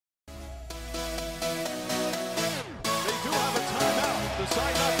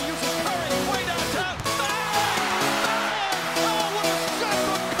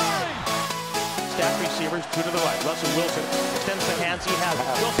Russell Wilson extends the hands he has.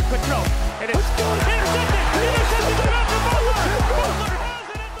 Wilson quick throw. And it's intercepted.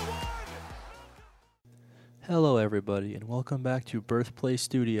 Hello everybody, and welcome back to Birthplace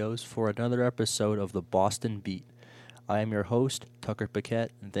Studios for another episode of the Boston Beat. I am your host, Tucker Paquette,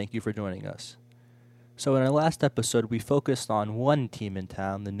 and thank you for joining us. So in our last episode, we focused on one team in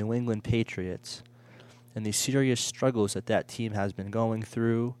town, the New England Patriots, and the serious struggles that team has been going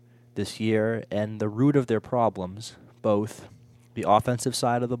through this year and the root of their problems, both the offensive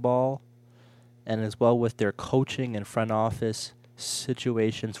side of the ball and as well with their coaching and front office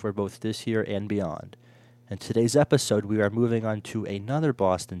situations for both this year and beyond. In today's episode, we are moving on to another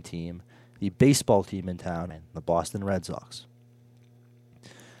Boston team, the baseball team in town, the Boston Red Sox.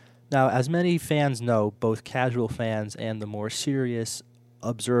 Now, as many fans know, both casual fans and the more serious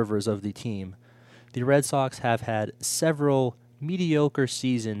observers of the team, the Red Sox have had several mediocre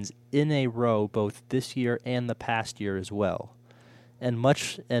seasons in a row, both this year and the past year as well. And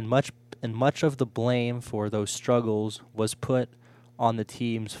much of the blame for those struggles was put on the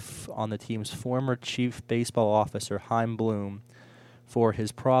team's former chief baseball officer, Chaim Bloom, for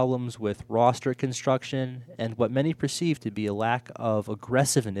his problems with roster construction and what many perceive to be a lack of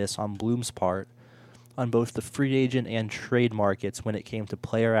aggressiveness on Bloom's part on both the free agent and trade markets when it came to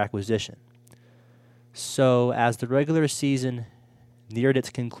player acquisition. So as the regular season neared its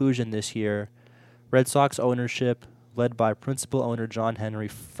conclusion this year, Red Sox ownership, led by principal owner John Henry,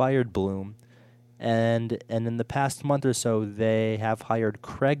 fired Bloom, and in the past month or so, they have hired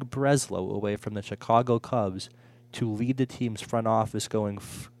Craig Breslow away from the Chicago Cubs to lead the team's front office going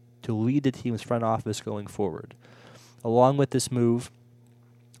forward. Along with this move,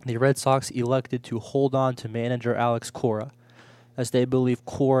 the Red Sox elected to hold on to manager Alex Cora, as they believe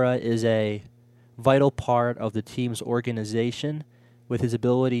Cora is a vital part of the team's organization, with his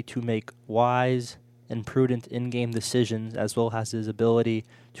ability to make wise and prudent in-game decisions, as well as his ability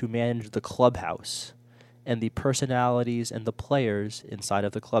to manage the clubhouse and the personalities and the players inside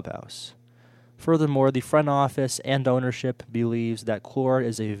of the clubhouse. Furthermore, the front office and ownership believes that Cora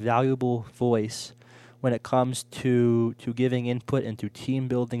is a valuable voice when it comes to giving input into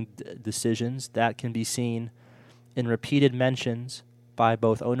team-building decisions that can be seen in repeated mentions by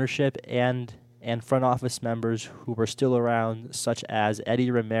both ownership and front office members who were still around, such as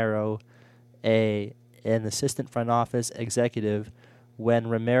Eddie Romero, an assistant front office executive, when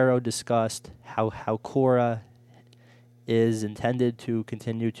Romero discussed how Cora is intended to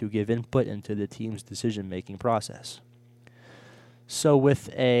continue to give input into the team's decision-making process. So with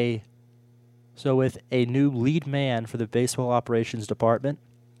a new lead man for the baseball operations department,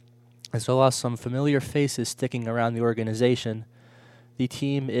 as well as some familiar faces sticking around the organization, the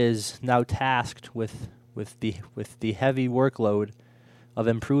team is now tasked with the heavy workload of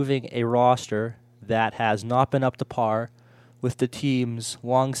improving a roster that has not been up to par with the team's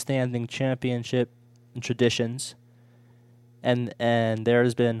long-standing championship traditions. And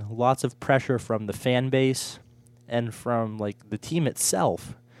there's been lots of pressure from the fan base and from the team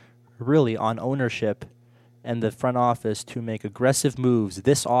itself, really, on ownership and the front office to make aggressive moves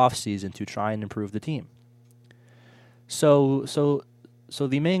this offseason to try and improve the team. So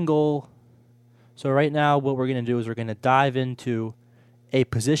the main goal. So right now, what we're going to do is we're going to dive into a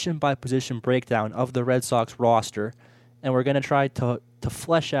position-by-position breakdown of the Red Sox roster, and we're going to try to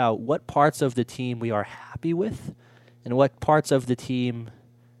flesh out what parts of the team we are happy with and what parts of the team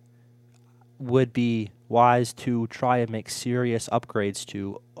would be wise to try and make serious upgrades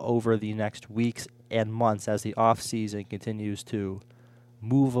to over the next weeks and months as the offseason continues to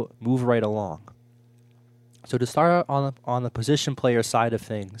move right along. So to start on the position player side of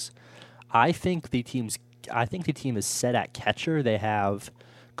things, I think the team is set at catcher. They have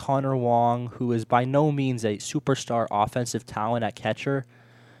Connor Wong, who is by no means a superstar offensive talent at catcher,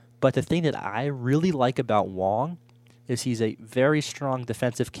 but the thing that I really like about Wong is he's a very strong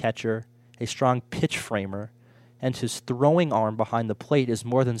defensive catcher, a strong pitch framer, and his throwing arm behind the plate is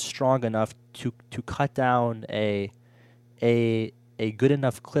more than strong enough to cut down a good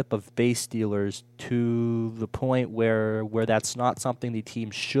enough clip of base stealers to the point where that's not something the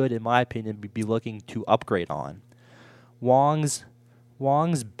team should, in my opinion, be looking to upgrade on. Wong's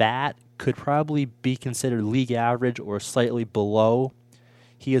bat could probably be considered league average or slightly below.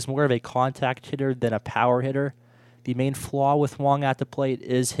 He is more of a contact hitter than a power hitter. The main flaw with Wong at the plate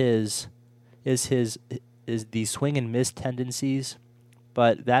is the swing and miss tendencies,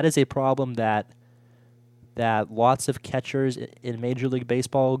 but that is a problem that lots of catchers in Major League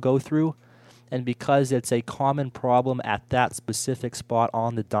Baseball go through, and because it's a common problem at that specific spot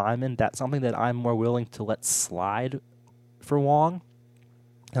on the diamond, that's something that I'm more willing to let slide for Wong.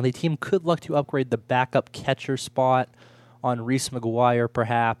 Now, the team could look to upgrade the backup catcher spot on Reese McGuire,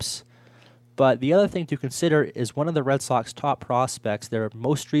 perhaps. But the other thing to consider is one of the Red Sox top prospects, their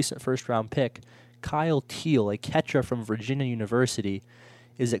most recent first-round pick, Kyle Teal, a catcher from Virginia University,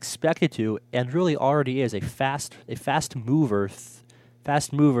 is expected to, and really already is, a fast mover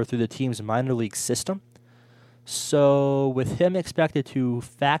through the team's minor league system. So with him expected to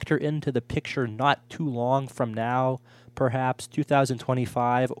factor into the picture not too long from now, perhaps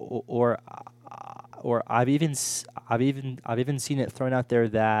 2025, or I've even seen it thrown out there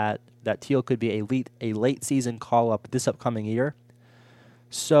that Teal could be a late season call up this upcoming year.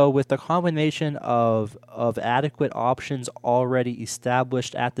 So with the combination of adequate options already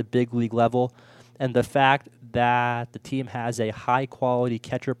established at the big league level, and the fact that the team has a high-quality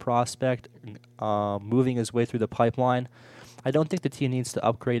catcher prospect moving his way through the pipeline, I don't think the team needs to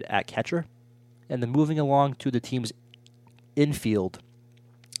upgrade at catcher. And then moving along to the team's infield,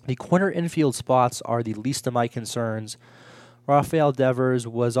 the corner infield spots are the least of my concerns. Rafael Devers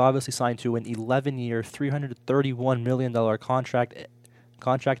was obviously signed to an 11-year, $331 million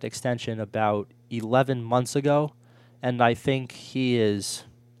contract extension about 11 months ago, and I think he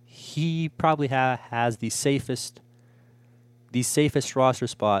probably has the safest roster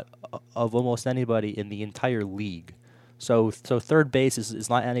spot of almost anybody in the entire league. So third base is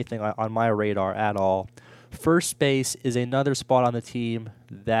not anything on my radar at all. First base is another spot on the team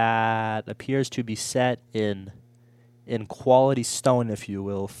that appears to be set in quality stone, if you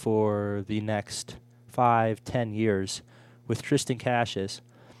will, for the next 5-10 years, with Tristan Casas,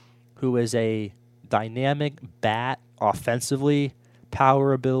 who is a dynamic bat offensively,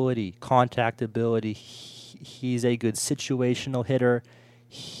 power ability, contact ability. He's a good situational hitter.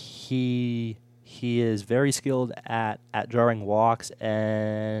 He is very skilled at drawing walks,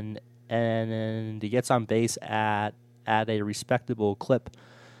 and he gets on base at a respectable clip.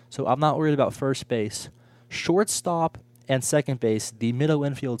 So I'm not worried about first base. Shortstop and second base, the middle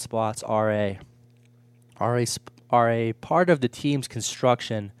infield spots are a part of the team's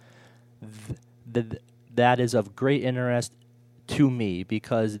construction that is of great interest to me,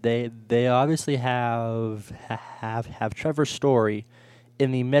 because they obviously have Trevor Story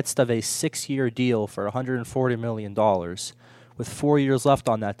in the midst of a 6-year deal for $140 million, with 4 years left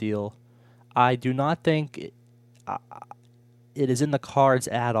on that deal. I do not think it is in the cards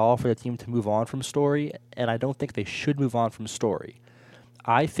at all for the team to move on from Story, and I don't think they should move on from Story.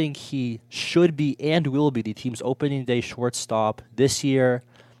 I think he should be and will be the team's opening day shortstop this year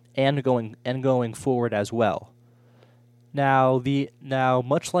and going forward as well. Now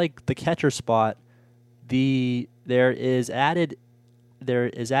much like the catcher spot, there is added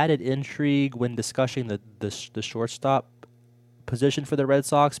intrigue when discussing the shortstop position for the Red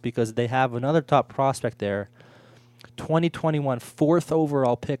Sox, because they have another top prospect there, 2021 fourth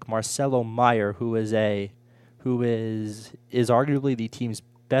overall pick Marcelo Meyer, who is arguably the team's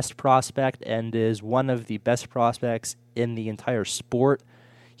best prospect and is one of the best prospects in the entire sport.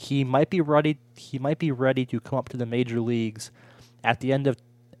 He might be ready to come up to the major leagues at the end of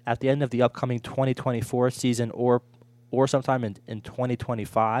the upcoming 2024 season, or sometime in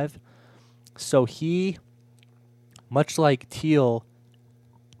 2025. So he, much like Teal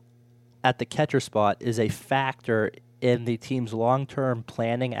at the catcher spot, is a factor in the team's long-term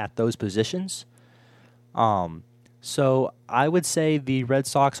planning at those positions. So I would say the Red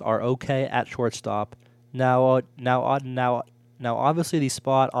Sox are okay at shortstop. Now, obviously, the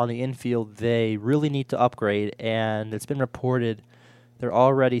spot on the infield they really need to upgrade, and it's been reported they're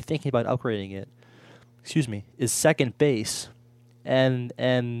already thinking about upgrading it. Is second base, and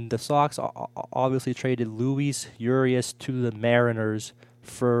the Sox obviously traded Luis Urias to the Mariners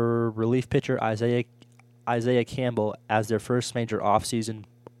for relief pitcher Isaiah Campbell as their first major offseason,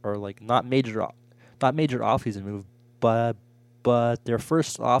 or not major offseason move, but their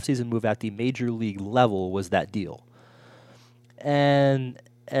first offseason move at the major league level was that deal. And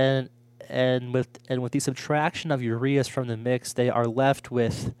with the subtraction of Urias from the mix, they are left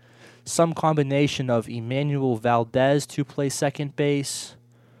with some combination of Emmanuel Valdez to play second base,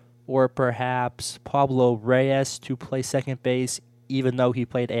 or perhaps Pablo Reyes to play second base, even though he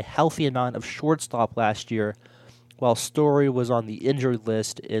played a healthy amount of shortstop last year, while Story was on the injured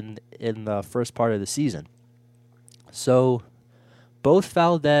list in the first part of the season. So both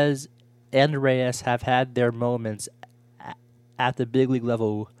Valdez and Reyes have had their moments at the big league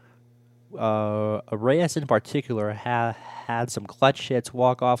level. Reyes in particular had some clutch hits,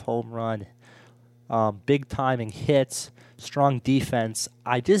 walk-off home run, big timing hits, strong defense.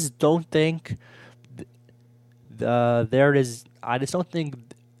 I just don't think there is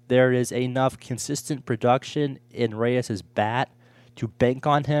enough consistent production in Reyes's bat to bank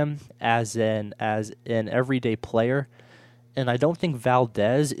on him as an everyday player, and I don't think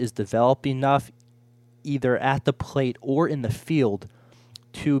Valdez is developed enough either at the plate or in the field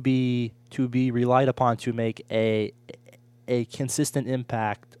to be relied upon to make a consistent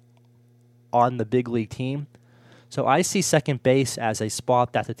impact on the big league team. So I see second base as a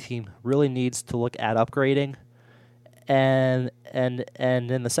spot that the team really needs to look at upgrading. And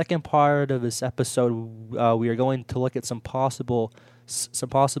in the second part of this episode, we are going to look at some possible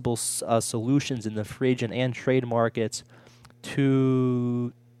solutions in the free agent and trade markets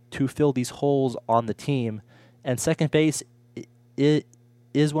to fill these holes on the team. And second base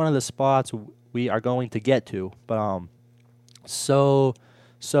is one of the spots we are going to get to. But so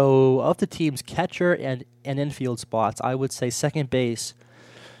of the team's catcher and infield spots, I would say second base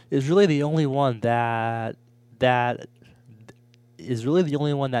is really the only one that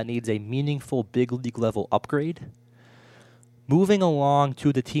needs a meaningful big league level upgrade. Moving along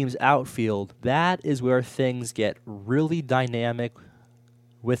to the team's outfield, that is where things get really dynamic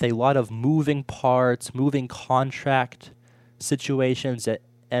with a lot of moving parts, moving contract situations,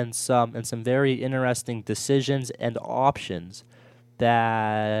 and some very interesting decisions and options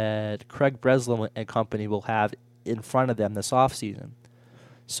that Craig Breslin and company will have in front of them this offseason.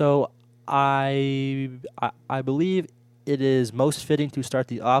 So I believe it is most fitting to start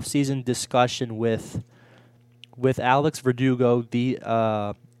the offseason discussion with Alex Verdugo,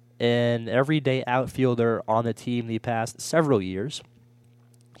 an everyday outfielder on the team the past several years.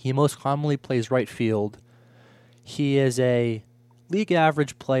 He most commonly plays right field. He is a league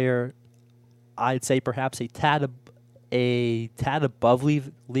average player. I'd say perhaps a tad above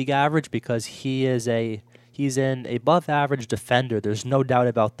league average because he's an above average defender. There's no doubt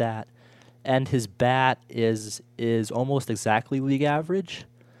about that. And his bat is almost exactly league average.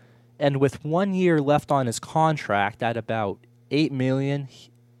 And with 1 year left on his contract at about $8 million,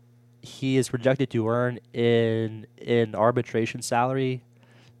 he is projected to earn in arbitration salary.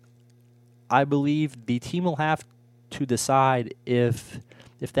 I believe the team will have to decide if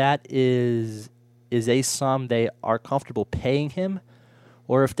that is a sum they are comfortable paying him,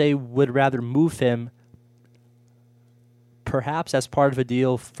 or if they would rather move him perhaps as part of a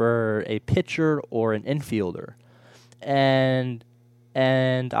deal for a pitcher or an infielder. And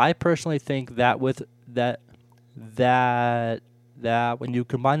I personally think that that when you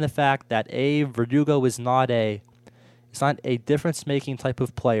combine the fact that Verdugo is not a difference-making type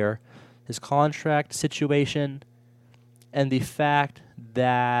of player, his contract situation, and the fact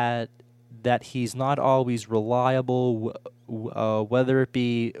that he's not always reliable, whether it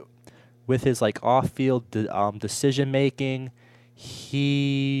be with his off-field decision making,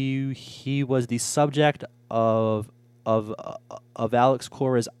 he was the subject of Alex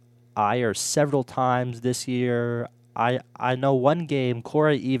Cora's ire several times this year. I know one game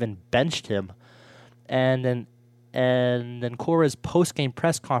Cora even benched him, and then Cora's post-game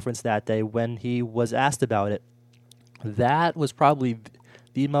press conference that day when he was asked about it, that was probably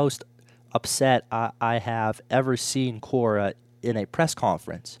the most upset I have ever seen Cora in a press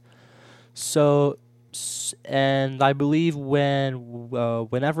conference. So, and I believe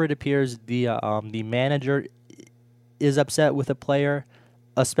whenever it appears the manager is upset with a player,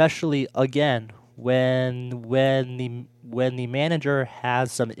 especially again when the manager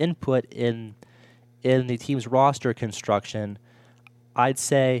has some input in the team's roster construction, I'd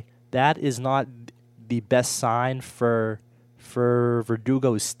say that is not the best sign for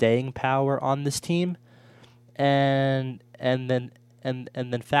Verdugo's staying power on this team, and then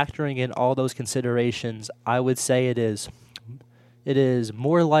factoring in all those considerations, I would say it is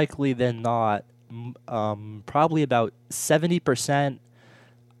more likely than not, probably about 70%.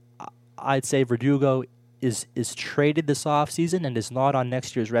 I'd say Verdugo is traded this offseason and is not on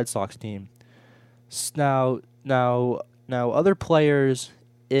next year's Red Sox team. Now, other players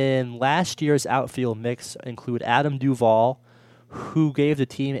in last year's outfield mix include Adam Duvall, who gave the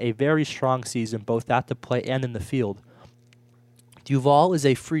team a very strong season both at the plate and in the field. Duvall is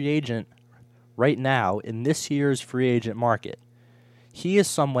a free agent right now in this year's free agent market. He is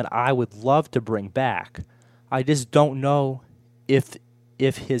someone I would love to bring back. I just don't know if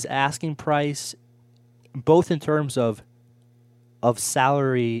his asking price, both in terms of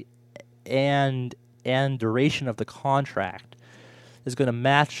salary and duration of the contract, is going to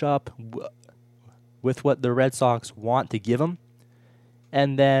match up with what the Red Sox want to give him.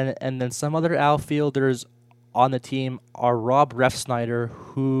 And then some other outfielders on the team are Rob Refsnyder,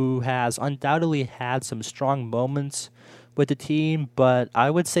 who has undoubtedly had some strong moments with the team, but I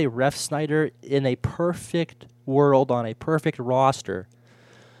would say Refsnyder, in a perfect world on a perfect roster,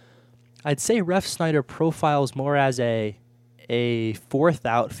 I'd say Refsnyder profiles more as a a fourth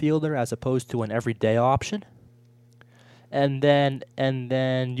outfielder as opposed to an everyday option. And then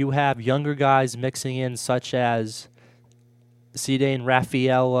you have younger guys mixing in, such as Cedane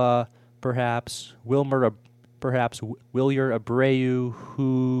Rafaela, perhaps Willier Abreu,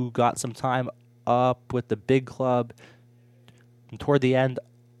 who got some time up with the big club toward the end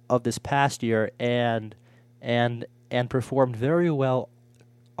of this past year and performed very well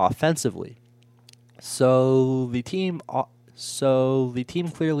offensively. So the team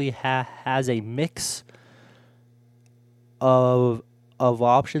clearly has a mix of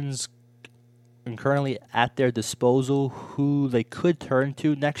options currently at their disposal who they could turn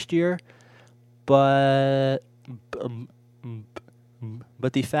to next year, but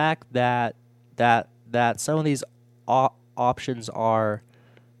the fact that some of these options are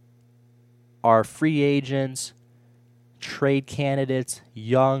free agents, trade candidates,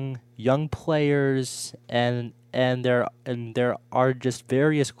 young players, and there are just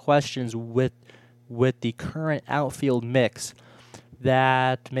various questions with the current outfield mix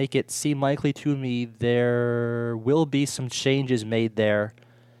that make it seem likely to me there will be some changes made there.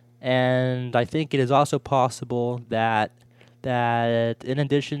 And I think it is also possible that in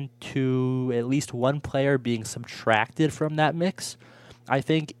addition to at least one player being subtracted from that mix, I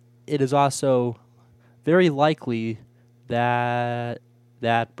think it is also very likely that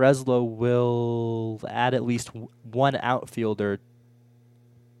Breslow will add at least one outfielder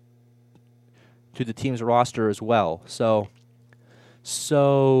to the team's roster as well. So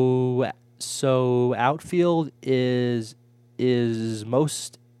outfield is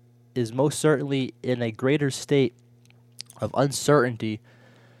most certainly in a greater state of uncertainty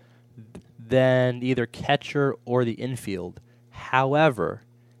than either catcher or the infield. However,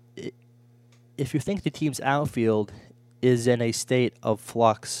 if you think the team's outfield is in a state of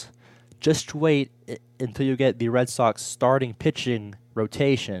flux, just wait until you get the Red Sox starting pitching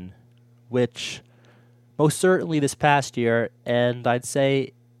rotation, which most certainly this past year, and I'd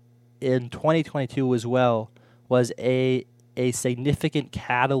say in 2022 as well, was a significant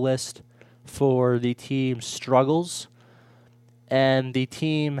catalyst for the team's struggles. And the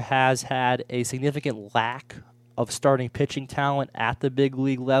team has had a significant lack of starting pitching talent at the big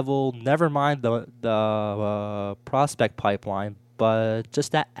league level, never mind the prospect pipeline, but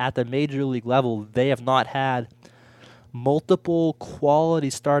just at the major league level, they have not had multiple quality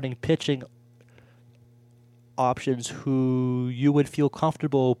starting pitching options who you would feel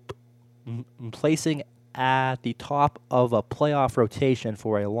comfortable placing at the top of a playoff rotation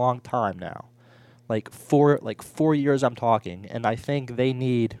for a long time now. Like 4 years I'm talking, and I think they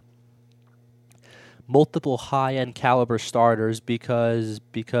need multiple high-end caliber starters because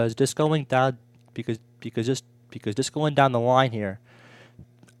just going down the line here,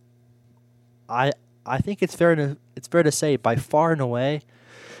 I think it's fair to say by far and away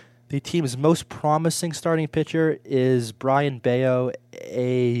the team's most promising starting pitcher is Brian Bayo,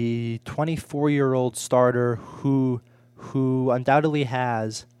 a 24-year-old starter who undoubtedly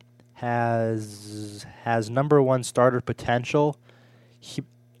has number one starter potential.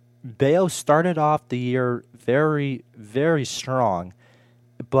 Bayo started off the year very, very strong,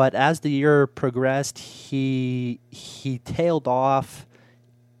 but as the year progressed, he tailed off,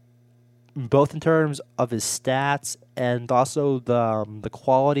 both in terms of his stats and also the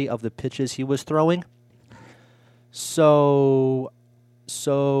quality of the pitches he was throwing. So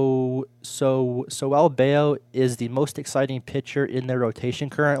while Bayo is the most exciting pitcher in their rotation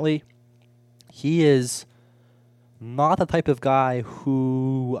currently, he is not the type of guy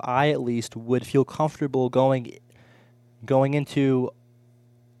who I at least would feel comfortable going into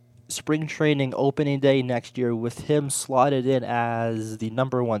spring training opening day next year with him slotted in as the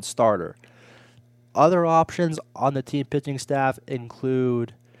number one starter. Other options on the team pitching staff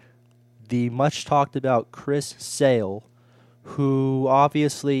include the much talked about Chris Sale, who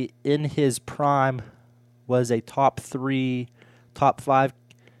obviously in his prime was a top 5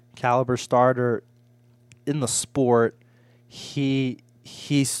 caliber starter in the sport. He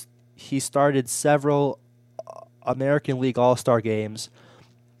started several American League All-Star games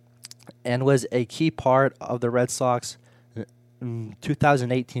and was a key part of the Red Sox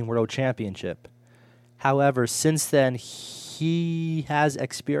 2018 World Championship. However, since then, he has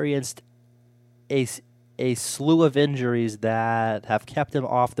experienced a slew of injuries that have kept him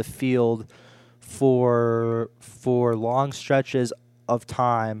off the field for long stretches of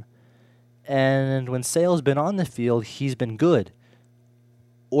time. And when Sale's been on the field, he's been good,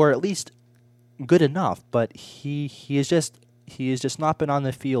 or at least good enough. But he has just not been on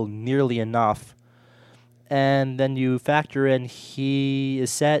the field nearly enough. And then you factor in he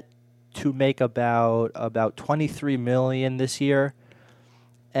is set to make about 23 million this year,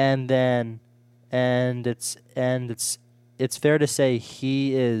 and then it's fair to say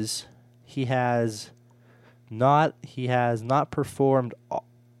he has not performed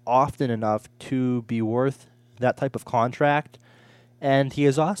often enough to be worth that type of contract, and he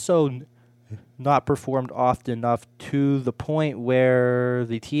has also not performed often enough to the point where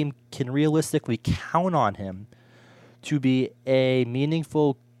the team can realistically count on him to be a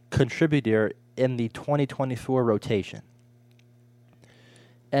meaningful contributor in the 2024 rotation.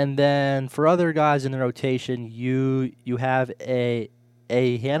 And then for other guys in the rotation, you have a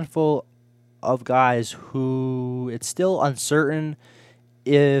handful of guys who it's still uncertain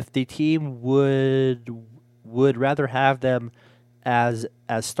if the team would rather have them as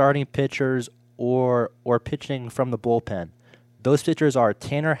starting pitchers or pitching from the bullpen. Those pitchers are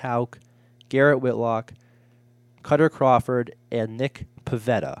Tanner Houck, Garrett Whitlock, Cutter Crawford, and Nick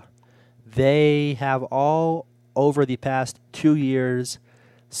Pivetta. They have all over the past 2 years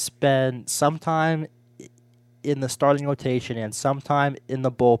spent some time in the starting rotation and some time in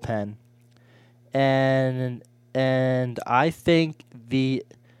the bullpen. And I think the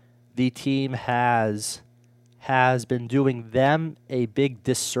team has been doing them a big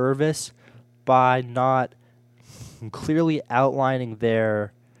disservice by not clearly outlining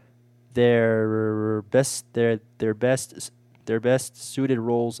their best suited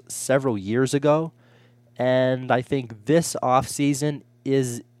roles several years ago. And I think this offseason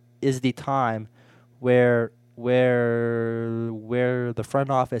is the time where the front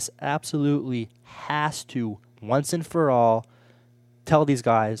office absolutely has to, once and for all, tell these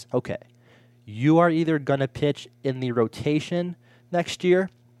guys, okay, you are either gonna pitch in the rotation next year,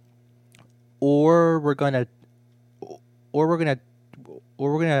 or we're gonna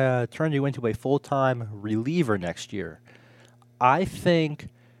turn you into a full-time reliever next year. I think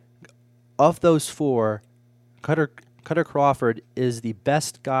of those four, Cutter Crawford is the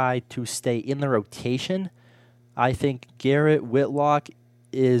best guy to stay in the rotation. I think Garrett Whitlock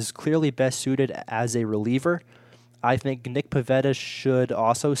is clearly best suited as a reliever. I think Nick Pivetta should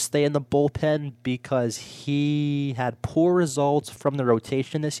also stay in the bullpen because he had poor results from the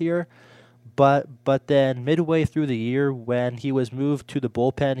rotation this year. But then midway through the year, when he was moved to the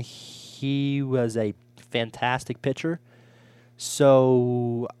bullpen, he was a fantastic pitcher.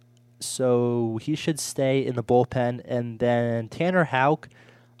 So he should stay in the bullpen. And then Tanner Houck,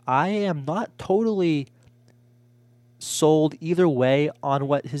 I am not totally sold either way on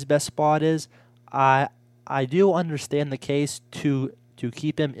what his best spot is. I do understand the case to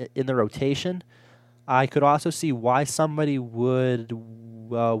keep him in the rotation. I could also see why somebody would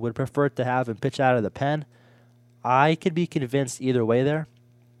prefer to have him pitch out of the pen. I could be convinced either way there.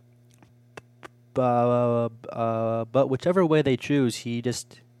 But whichever way they choose,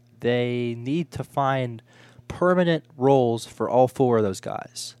 they need to find permanent roles for all four of those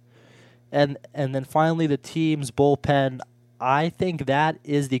guys. And then finally, the team's bullpen. I think that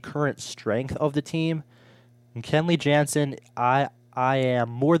is the current strength of the team. And Kenley Jansen, I am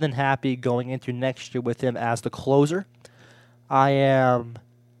more than happy going into next year with him as the closer. I am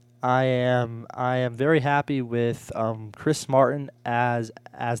very happy with Chris Martin as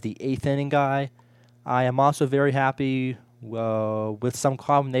the eighth inning guy. I am also very happy with some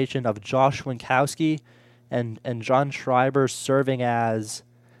combination of Josh Winkowski and John Schreiber serving as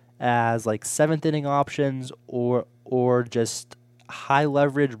like seventh inning options or just high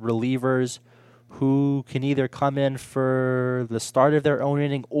leverage relievers who can either come in for the start of their own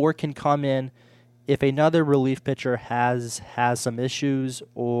inning or can come in if another relief pitcher has some issues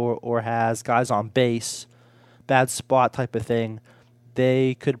or has guys on base, bad spot type of thing.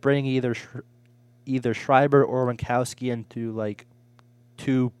 They could bring either Schreiber or Winkowski in to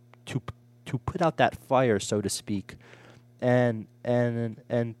put out that fire, so to speak, and to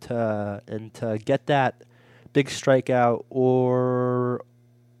get that big strikeout or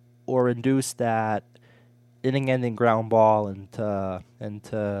induce that inning-ending ground ball and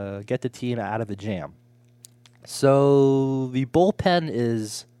to get the team out of the jam. So the bullpen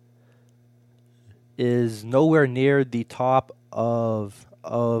is nowhere near the top of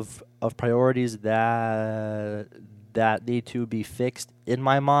priorities that need to be fixed in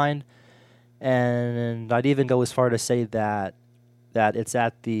my mind, and I'd even go as far to say that it's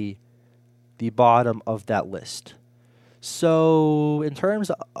at the bottom of that list. So in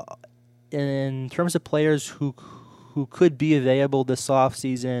terms of players who could be available this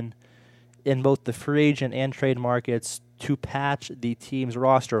offseason in both the free agent and trade markets to patch the team's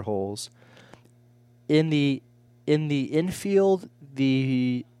roster holes, in the infield,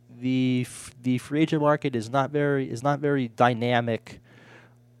 the free agent market is not very dynamic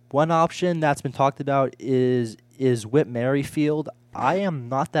One option that's been talked about is Whit Merrifield. I am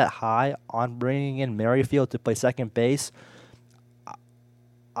not that high on bringing in Merrifield to play second base.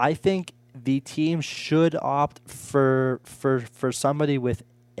 I think the team should opt for somebody with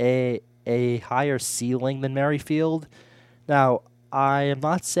a higher ceiling than Merrifield. Now, I am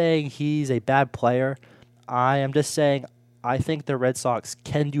not saying he's a bad player. I am just saying I think the Red Sox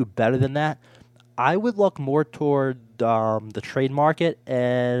can do better than that. I would look more toward the trade market,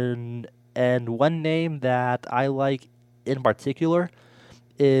 and one name that I like in particular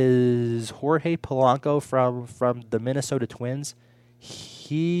is Jorge Polanco from the Minnesota Twins.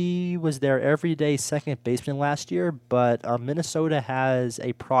 He was their everyday second baseman last year, but Minnesota has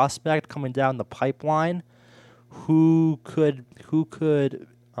a prospect coming down the pipeline who could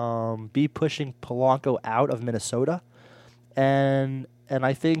be pushing Polanco out of Minnesota, and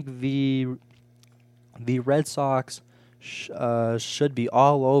I think the Red Sox should be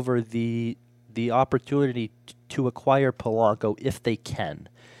all over the opportunity to acquire Polanco if they can.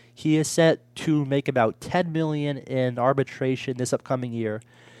 He is set to make about $10 million in arbitration this upcoming year,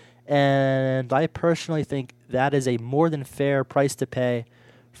 and I personally think that is a more than fair price to pay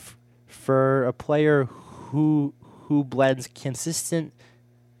for a player who blends consistent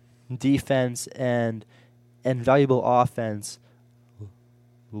defense and valuable offense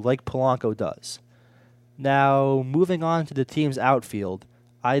like Polanco does. Now, moving on to the team's outfield,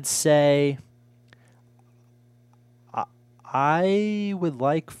 I'd say I would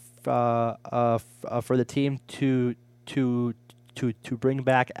like for the team to bring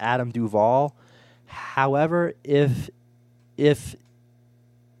back Adam Duvall. However, if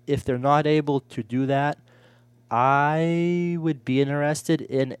they're not able to do that, I would be interested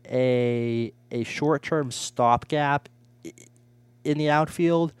in a short-term stopgap in the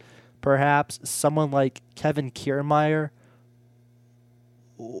outfield. Perhaps someone like Kevin Kiermaier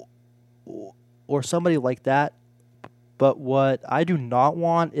or somebody like that. But what I do not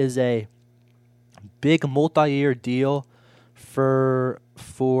want is a big multi-year deal for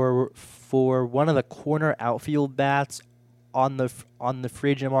one of the corner outfield bats on the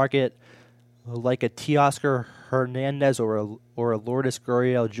free agent market, like a Teoscar Hernandez or a Lourdes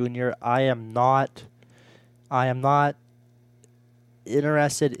Gurriel Jr. I am not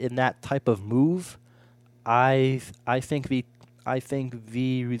interested in that type of move. I think the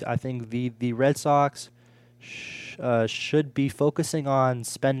Red Sox should be focusing on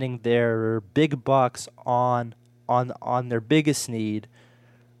spending their big bucks on their biggest need,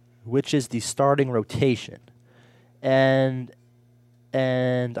 which is the starting rotation. And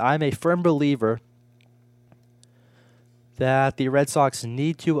I'm a firm believer that the Red Sox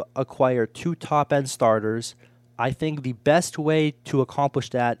need to acquire two top-end starters. I think the best way to accomplish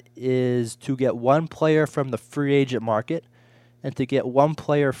that is to get one player from the free agent market and to get one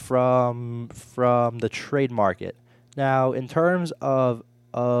player from the trade market. Now, in terms of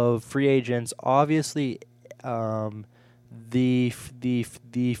free agents, obviously, the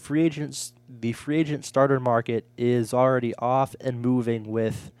free agent starter market is already off and moving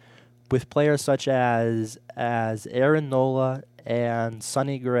with players such as Aaron Nola and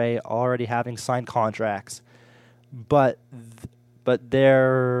Sonny Gray already having signed contracts. But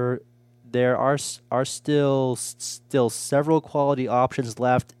there are still several quality options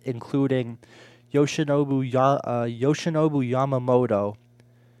left, including Yoshinobu Yamamoto,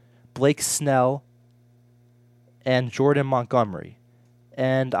 Blake Snell, and Jordan Montgomery.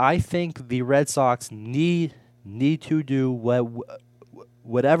 And I think the Red Sox need to do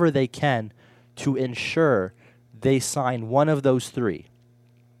whatever they can to ensure they sign one of those three.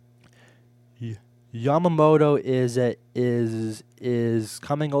 Yamamoto is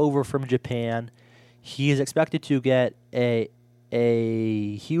coming over from Japan. He is expected to get a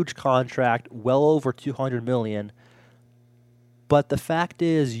huge contract, well over $200 million. But the fact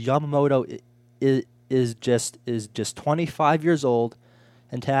is, Yamamoto is just 25 years old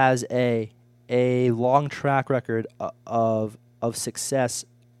and has a long track record of success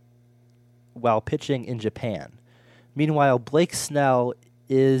while pitching in Japan. Meanwhile, Blake Snell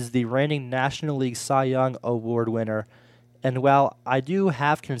is the reigning National League Cy Young Award winner, and while I do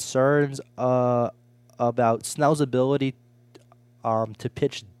have concerns about Snell's ability to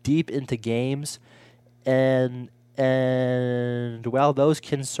pitch deep into games, and while those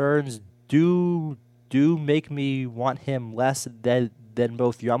concerns do make me want him less than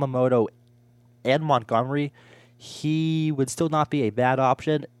both Yamamoto and Montgomery, he would still not be a bad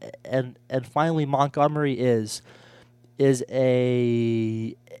option. And finally, Montgomery is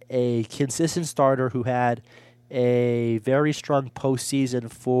a consistent starter who had a very strong postseason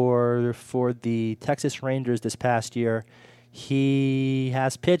for the Texas Rangers this past year. He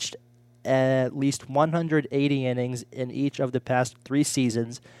has pitched at least 180 innings in each of the past 3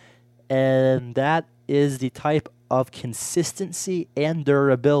 seasons, and that is the type of consistency and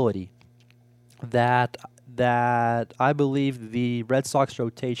durability that I believe the Red Sox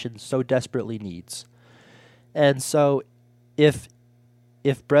rotation so desperately needs. And so if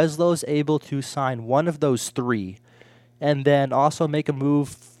Breslow's able to sign one of those 3 and then also make a move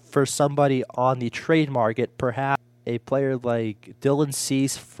for somebody on the trade market, perhaps a player like Dylan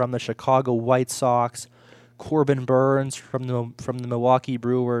Cease from the Chicago White Sox, Corbin Burns from the Milwaukee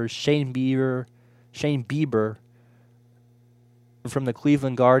Brewers, Shane Bieber from the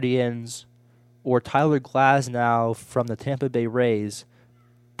Cleveland Guardians, or Tyler Glasnow from the Tampa Bay Rays,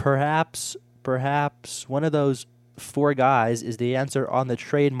 perhaps one of those 4 guys is the answer on the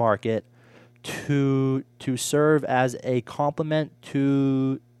trade market to serve as a complement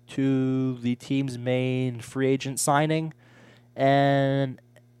to the team's main free agent signing. And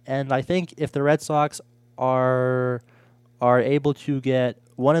I think if the Red Sox are able to get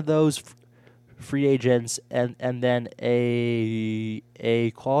one of those free agents and then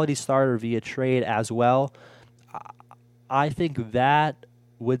a quality starter via trade as well, I think that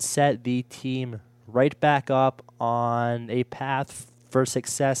would set the team right back up on a path for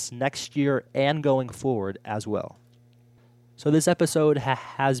success next year and going forward as well. So this episode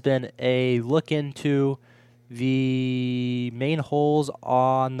has been a look into the main holes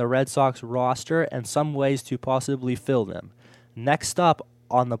on the Red Sox roster and some ways to possibly fill them. Next up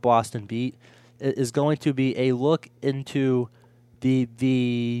on the Boston beat is going to be a look into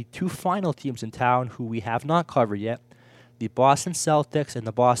the 2 final teams in town who we have not covered yet, the Boston Celtics and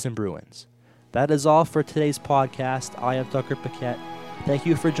the Boston Bruins. That is all for today's podcast. I am Tucker Paquette. Thank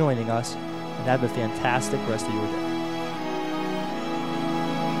you for joining us, and have a fantastic rest of your day.